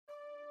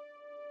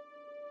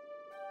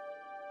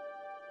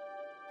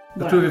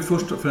Jag tror vi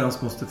först och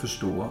främst måste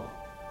förstå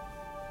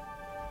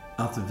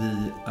att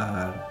vi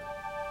är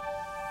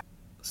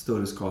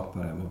större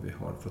skapare än vad vi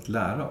har fått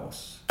lära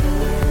oss.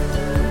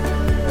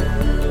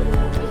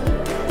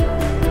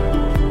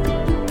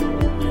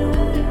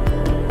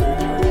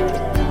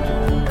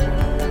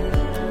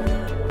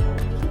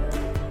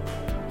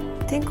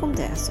 Tänk om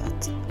det är så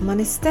att man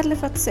istället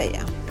för att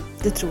säga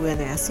 "det tror jag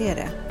när jag ser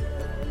det"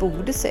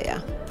 borde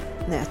säga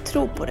 "när jag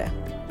tror på det,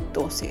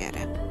 då ser jag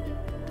det".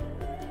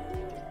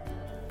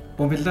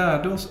 Om vi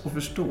lärde oss att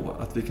förstå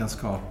att vi kan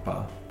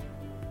skapa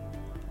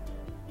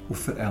och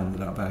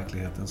förändra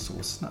verkligheten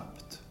så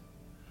snabbt,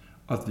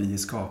 att vi är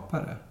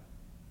skapare,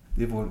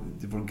 det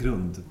är vår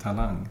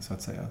grundtalang så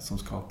att säga som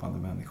skapande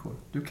människor.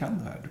 Du kan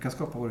det här, du kan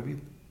skapa vad du vill.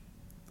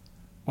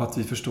 Och att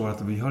vi förstår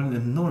att vi har en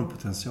enorm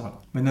potential.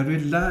 Men när du är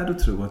lärd att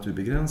tro att du är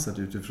begränsad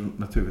utifrån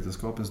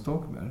naturvetenskapens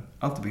dogmer,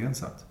 allt är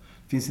begränsat.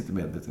 Det finns inte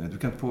medvetenhet, du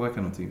kan inte påverka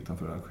någonting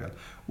utanför dig själv.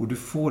 Och du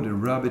får det,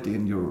 rub it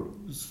in your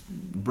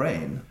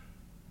brain.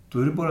 Då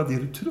är det bara det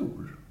du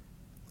tror.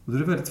 Och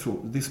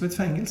det är som ett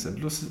fängelse.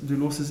 Du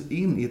låses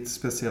in i ett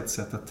speciellt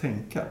sätt att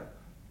tänka.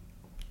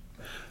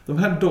 De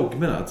här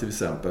dogmerna till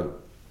exempel,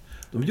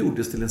 de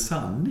gjordes till en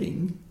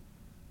sanning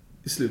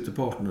i slutet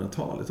på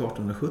 1800-talet,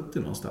 1870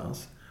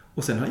 någonstans.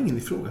 Och sen har ingen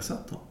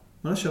ifrågasatt dem.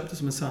 Man har köpt det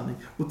som en sanning.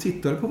 Och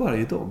tittar på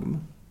varje dogm.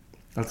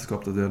 Allt är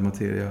skapat av död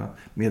materia.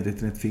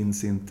 Medvetenhet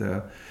finns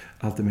inte.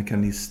 Allt är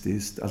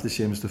mekanistiskt. Allt är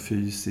kemiskt och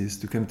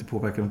fysiskt. Du kan inte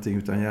påverka någonting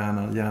utan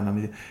hjärnan. Hjärnan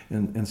är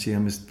en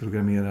kemiskt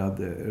programmerad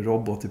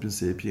robot i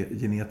princip.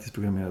 Genetiskt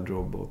programmerad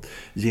robot.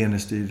 Gener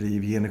styr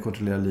liv. Gener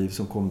kontrollerar liv,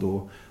 som kom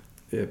då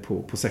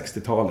på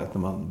 60-talet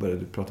när man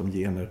började prata om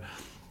gener.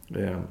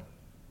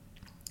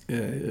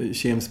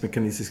 Kemisk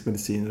mekanistisk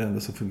medicin är det enda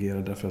som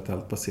fungerar därför att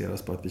allt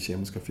baseras på att vi är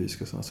kemiska och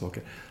fysiska och sådana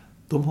saker.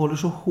 De håller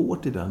så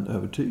hårt i den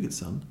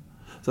övertygelsen.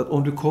 Så att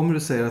om du kommer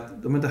och säger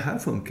att men det här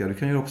funkar, du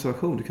kan göra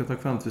observation, du kan ta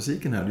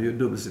kvantfysiken här, du gör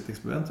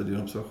dubbelsittexperiment och du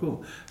gör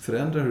observation.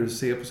 Förändra hur du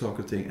ser på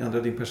saker och ting,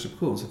 ändra din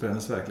perception så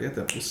förändras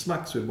verkligheten och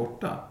smack så är det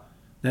borta.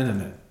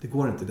 Nej, det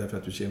går inte därför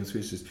att du är kemisk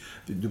fysisk.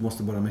 Du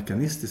måste bara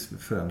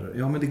mekanistiskt förändra.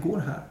 Ja, men det går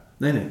här.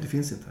 Nej, det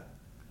finns inte.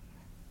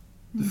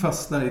 Du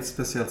fastnar i ett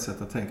speciellt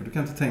sätt att tänka. Du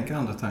kan inte tänka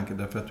andra tankar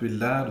därför att du är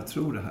lärd att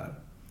tro det här.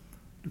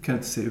 Du kan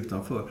inte se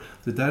utanför.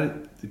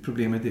 Det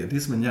problemet är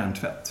som en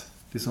hjärntvätt.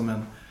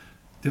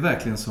 Det är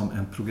verkligen som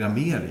en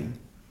programmering.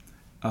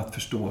 Att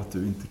förstå att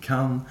du inte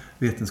kan.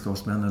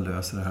 Vetenskapsmännen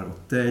löser det här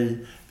åt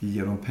dig. Vi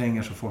ger dem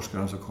pengar som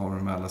forskare så kommer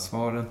de med alla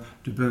svaren.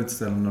 Du behöver inte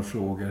ställa några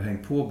frågor.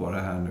 Häng på bara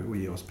här nu och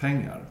ge oss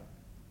pengar.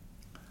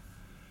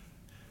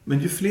 Men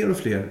ju fler och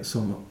fler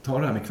som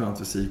tar det här med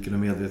kvantfysiken och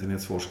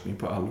medvetenhetsforskning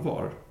på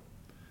allvar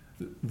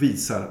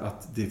visar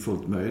att det är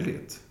fullt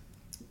möjligt.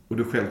 Och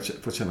du själv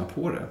får känna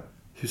på det.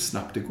 Hur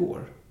snabbt det går.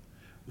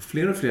 Och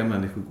fler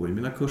människor går i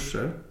mina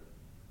kurser.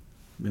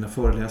 Mina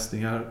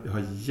föreläsningar. Jag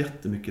har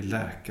jättemycket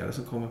läkare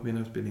som kommer på mina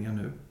utbildningar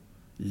nu.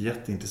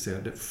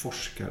 Jätteintresserade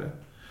forskare.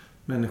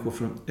 Människor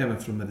även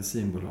från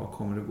medicinbolag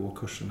kommer att gå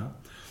kurserna.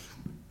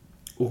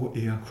 Och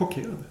är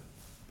chockerade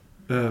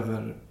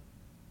över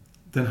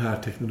den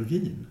här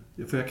teknologin.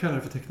 För jag kallar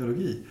det för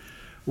teknologi.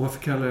 Och varför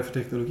kallar jag det för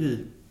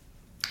teknologi?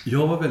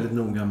 Jag var väldigt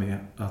noga med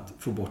att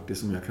få bort det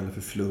som jag kallar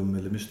för flum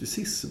eller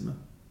mysticism.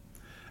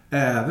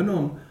 Även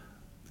om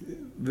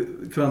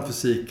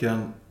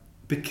kvantfysiken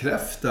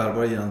bekräftar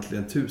vad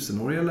egentligen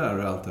tusenåriga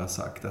lärare alltid har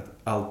sagt, att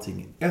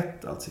allting är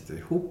ett, allt sitter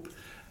ihop,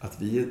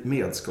 att vi är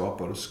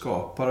medskapare och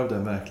skapare av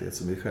den verklighet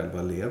som vi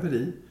själva lever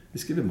i. Vi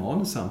skriver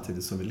manus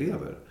samtidigt som vi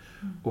lever.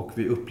 Och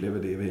vi upplever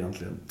det vi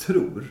egentligen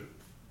tror.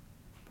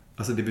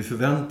 Alltså det vi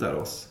förväntar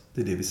oss,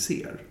 det är det vi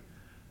ser.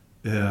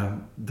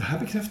 Det här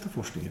bekräftar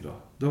forskning idag.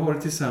 Då har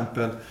det till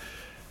exempel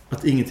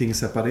att ingenting är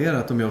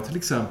separerat. Om jag till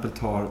exempel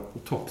tar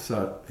och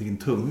topsar din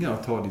tunga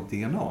och tar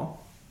ditt DNA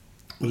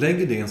och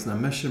lägger det i en sån här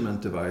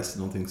measurement device,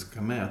 någonting som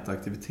kan mäta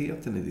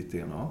aktiviteten i ditt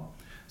DNA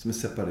som är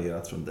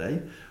separerat från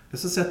dig. Och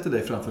så sätter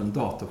dig framför en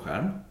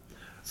datorskärm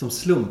som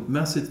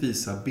slumpmässigt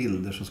visar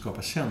bilder som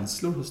skapar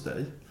känslor hos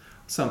dig.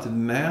 Och samtidigt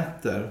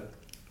mäter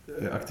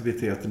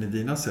aktiviteten i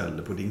dina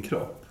celler på din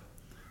kropp.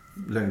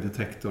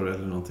 Lögndetektor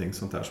eller någonting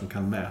sånt där som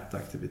kan mäta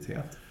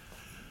aktivitet.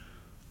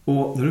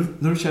 Och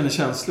när du känner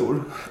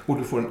känslor och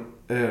du får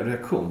en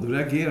reaktion, då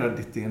reagerar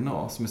ditt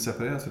DNA som är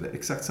separerat för dig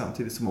exakt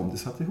samtidigt som om det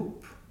satt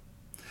ihop.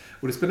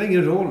 Och det spelar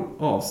ingen roll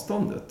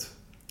avståndet.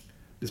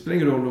 Det spelar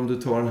ingen roll om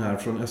du tar den här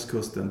från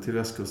östkusten till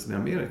västkusten i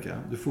Amerika.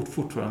 Du får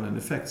fortfarande en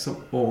effekt som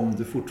om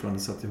du fortfarande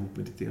satt ihop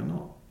med ditt DNA.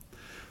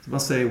 Så man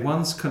säger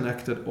once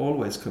connected,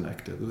 always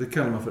connected. Och det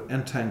kallar man för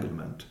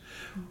entanglement.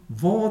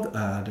 Vad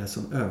är det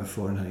som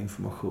överför den här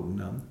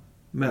informationen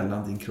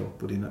mellan din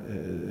kropp och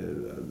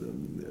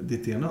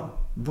ditt DNA?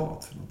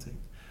 Vad för någonting?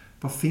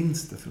 Vad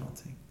finns det för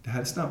någonting? Det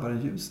här är snabbare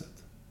än ljuset.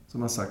 Som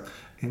man sagt,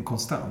 en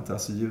konstant.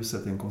 Alltså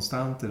ljuset är en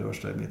konstant, det rör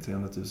sig med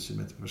 300 000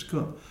 km per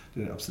sekund.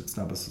 Det är det absolut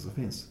snabbaste som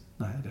finns.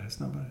 Nej, det här är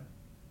snabbare.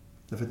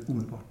 Därför är det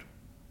omedelbart.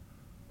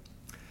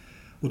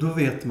 Och då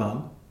vet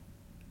man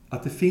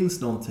att det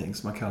finns någonting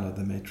som man kallar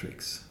the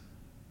matrix.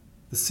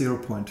 The zero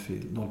point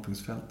field,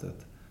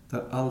 nollpunktsfältet.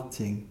 Där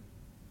allting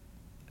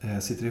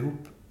sitter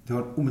ihop Det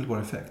har en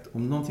omedelbar effekt.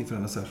 Om någonting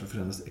förändras här så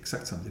förändras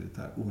exakt samtidigt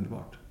där,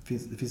 omedelbart.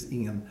 Det finns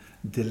ingen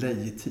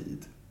delay i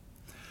tid.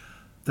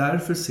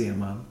 Därför ser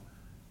man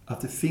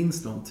att det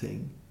finns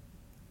någonting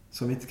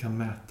som vi inte kan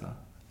mäta.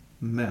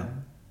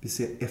 Men vi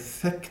ser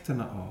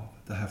effekterna av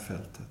det här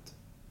fältet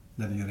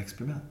när vi gör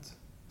experiment.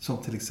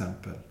 Som till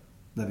exempel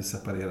när vi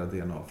separerar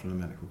DNA från en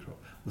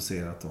människokropp och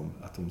ser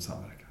att de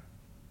samverkar.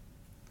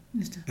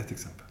 Just det. Ett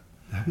exempel.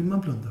 Det här vill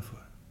man blunda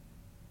för.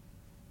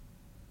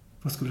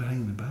 Vad skulle det här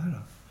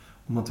innebära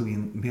om man tog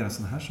in mer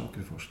sådana här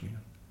saker i forskningen?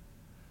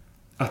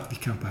 Att vi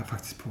kan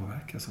faktiskt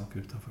påverka saker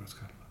utanför oss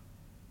själva.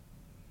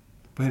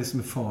 Vad är det som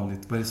är farligt?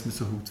 Vad är det som är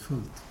så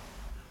hotfullt?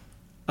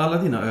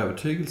 Alla dina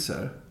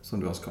övertygelser som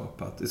du har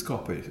skapat, det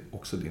skapar ju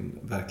också din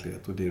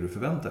verklighet och det du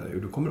förväntar dig.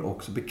 Och du kommer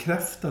också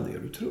bekräfta det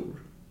du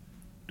tror.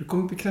 Du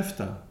kommer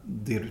bekräfta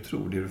det du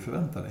tror, det du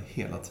förväntar dig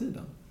hela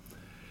tiden.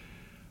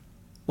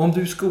 Om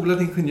du är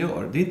skolad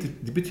ingenjör,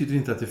 det betyder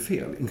inte att det är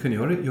fel.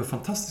 Ingenjörer gör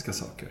fantastiska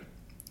saker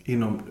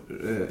inom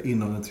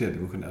den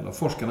tredimensionella.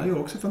 Forskarna gör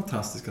också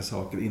fantastiska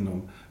saker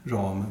inom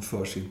ramen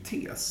för sin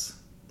tes.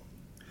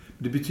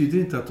 Det betyder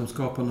inte att de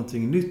skapar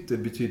någonting nytt. Det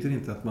betyder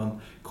inte att man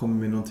kommer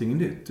med någonting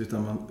nytt.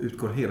 Utan man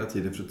utgår hela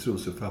tiden från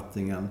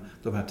trosuppfattningen,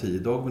 de här 10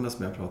 dogmerna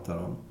som jag pratar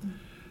om.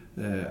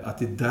 Att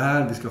det är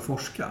där vi ska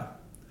forska.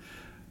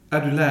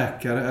 Är du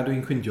läkare, är du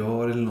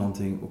ingenjör eller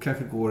någonting och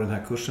kanske går den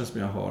här kursen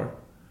som jag har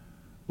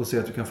och ser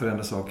att du kan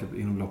förändra saker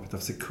inom loppet av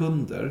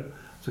sekunder,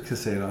 så kan jag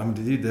säga att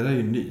det där är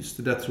ju nys.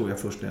 Det där tror jag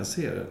först när jag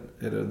ser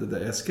det. Eller det där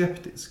är jag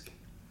skeptisk.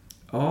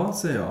 Ja,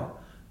 säger jag.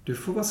 Du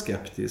får vara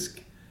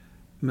skeptisk.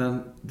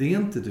 Men det är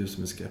inte du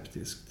som är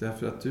skeptisk.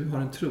 Därför att du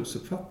har en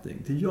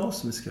trosuppfattning. Det är jag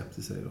som är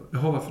skeptisk, säger jag.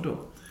 Jaha, varför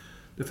då?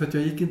 Därför att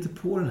jag gick inte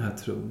på den här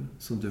tron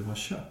som du har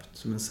köpt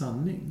som en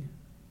sanning.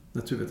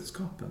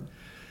 Naturvetenskapen.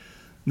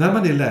 När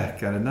man är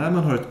läkare, när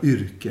man har ett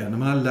yrke, när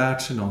man har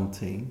lärt sig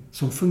någonting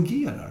som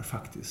fungerar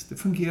faktiskt. Det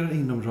fungerar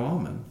inom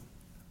ramen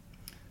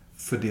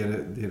för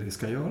det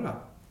ska göra.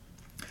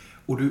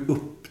 Och du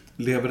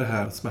upplever det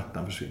här att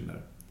smärtan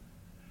försvinner.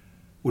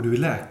 Och du är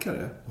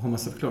läkare och har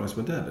massa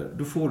förklaringsmodeller.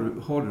 Då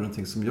har du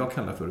någonting som jag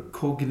kallar för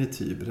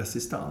kognitiv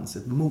resistans.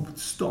 Ett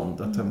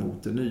motstånd att ta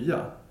emot det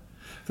nya.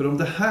 För om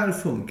det här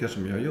funkar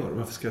som jag gör,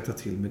 varför ska jag ta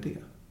till med det?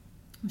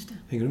 Just det.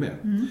 Hänger du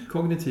med?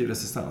 Kognitiv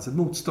resistans, ett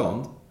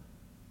motstånd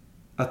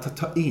att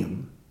ta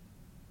in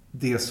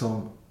det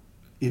som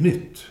är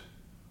nytt.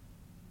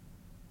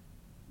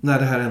 När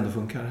det här ändå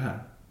funkar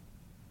här.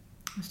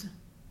 Just det.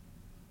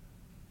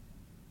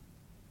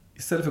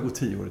 Istället för att gå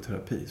 10 år i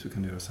terapi så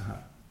kan du göra så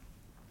här.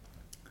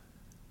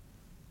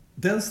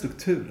 Den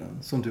strukturen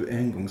som du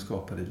en gång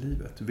skapade i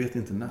livet, du vet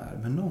inte när,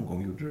 men någon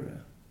gång gjorde du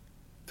det.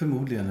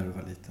 Förmodligen när du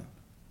var liten.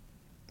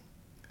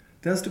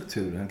 Den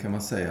strukturen kan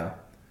man säga,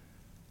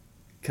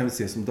 kan vi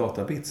se som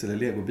databits eller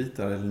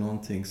legobitar eller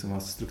någonting som har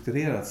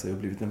strukturerat sig och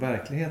blivit en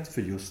verklighet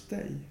för just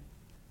dig.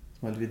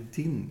 Som har blivit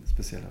din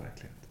speciella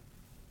verklighet.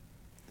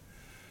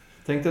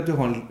 Tänk dig att du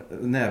har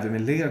en näve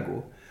med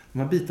lego. De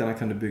här bitarna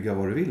kan du bygga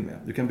vad du vill med.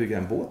 Du kan bygga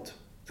en båt,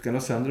 du kan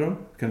ha sönder dem,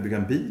 du kan bygga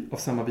en bil av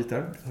samma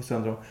bitar, ha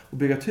sönder dem, och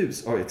bygga ett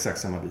hus av exakt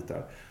samma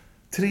bitar.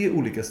 3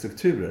 olika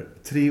strukturer,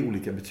 3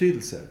 olika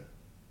betydelser.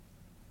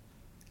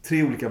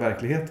 3 olika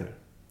verkligheter.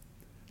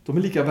 De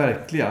är lika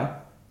verkliga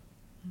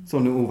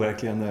som de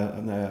overkliga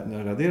när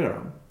jag raderar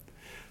dem.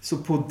 Så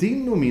på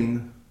din och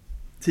min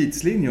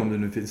tidslinje, om det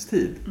nu finns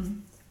tid,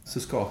 så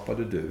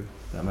skapade du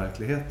den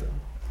verkligheten.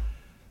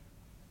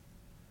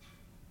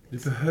 Du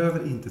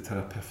behöver inte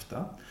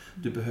terapeuta.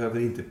 Du behöver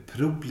inte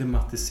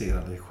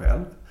problematisera dig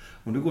själv.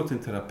 Om du går till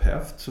en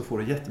terapeut så får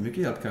du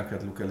jättemycket hjälp kanske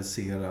att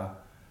lokalisera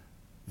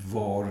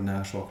var och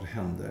när saker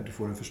händer. Du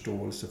får en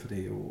förståelse för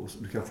det och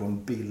du kan få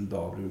en bild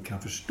av det. Du kan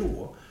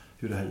förstå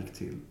hur det här gick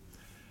till.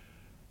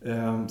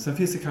 Sen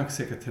finns det kanske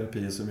säkert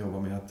terapier som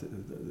jobbar med att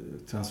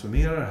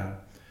transformera det här.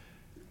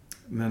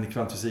 Men i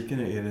kvantfysiken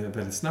är det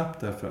väldigt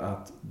snabbt därför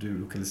att du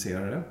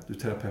lokaliserar det. Du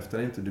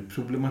terapeutar inte, du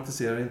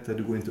problematiserar inte,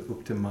 du går inte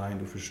upp till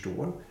mind och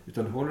förstår.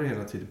 Utan du håller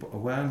hela tiden på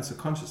awareness och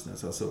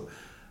consciousness. Alltså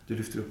du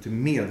lyfter upp till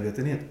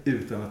medvetenhet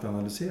utan att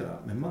analysera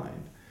med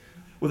mind.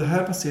 Och det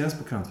här baseras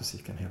på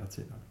kvantfysiken hela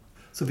tiden.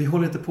 Så vi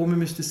håller inte på med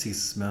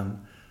mysticismen,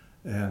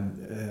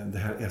 det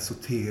här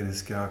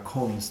esoteriska,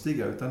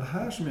 konstiga. Utan det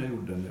här som jag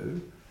gjorde nu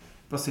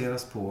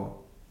baseras på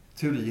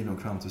teorin om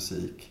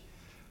kvantfysik.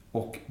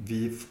 Och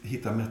vi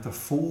hittar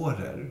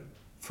metaforer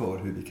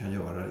för hur vi kan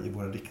göra i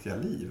våra riktiga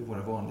liv,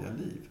 våra vanliga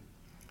liv.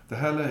 Det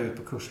här lär jag ut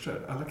på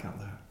kurser. Alla kan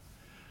det här.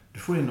 Du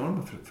får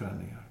enorma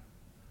förändringar.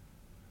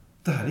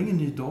 Det här är ingen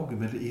ny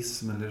dogm eller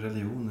ism eller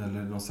religion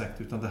eller någon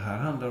sekt, utan det här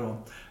handlar om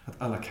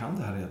att alla kan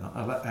det här redan.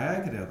 Alla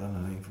äger redan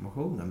den här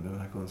informationen, den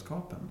här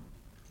kunskapen.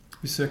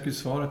 Vi söker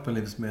svaret på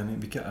livets mening.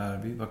 Vilka är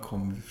vi? Var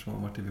kommer vi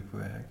ifrån? Vart är vi på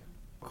väg?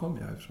 Var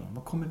kommer jag ifrån?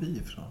 Var kommer vi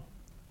ifrån?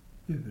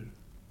 Hur?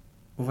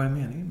 Och vad är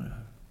meningen med det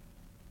här?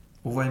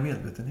 Och vad är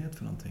medvetenhet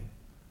för någonting?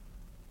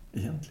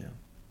 Egentligen.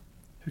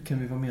 Hur kan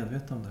vi vara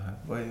medvetna om det här?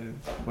 Vad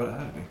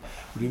är vi?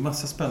 Och det är en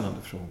massa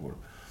spännande frågor.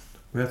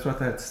 Och jag tror att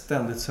det är ett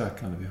ständigt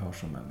sökande vi har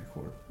som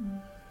människor.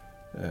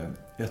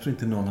 Jag tror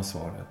inte någon har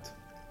svaret.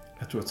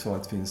 Jag tror att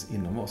svaret finns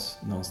inom oss,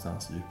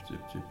 någonstans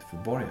djupt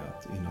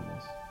förborgat inom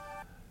oss.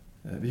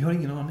 Vi har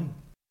ingen aning.